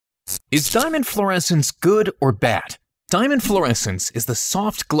Is diamond fluorescence good or bad? Diamond fluorescence is the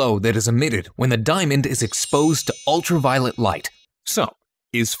soft glow that is emitted when the diamond is exposed to ultraviolet light. So,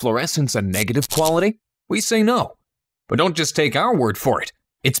 is fluorescence a negative quality? We say no. But don't just take our word for it.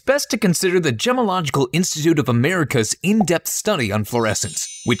 It's best to consider the Gemological Institute of America's in-depth study on fluorescence,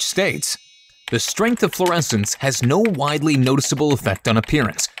 which states, "The strength of fluorescence has no widely noticeable effect on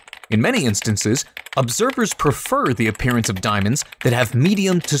appearance. In many instances, observers prefer the appearance of diamonds that have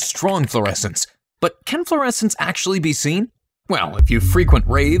medium to strong fluorescence. But can fluorescence actually be seen? Well, if you frequent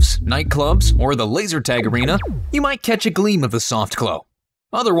raves, nightclubs, or the laser tag arena, you might catch a gleam of the soft glow.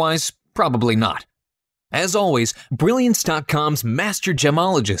 Otherwise, probably not. As always, Brilliance.com's master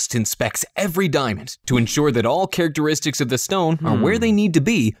gemologist inspects every diamond to ensure that all characteristics of the stone are where they need to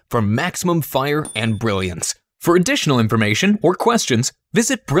be for maximum fire and brilliance. For additional information or questions,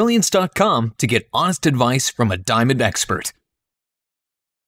 visit Brilliance.com to get honest advice from a diamond expert.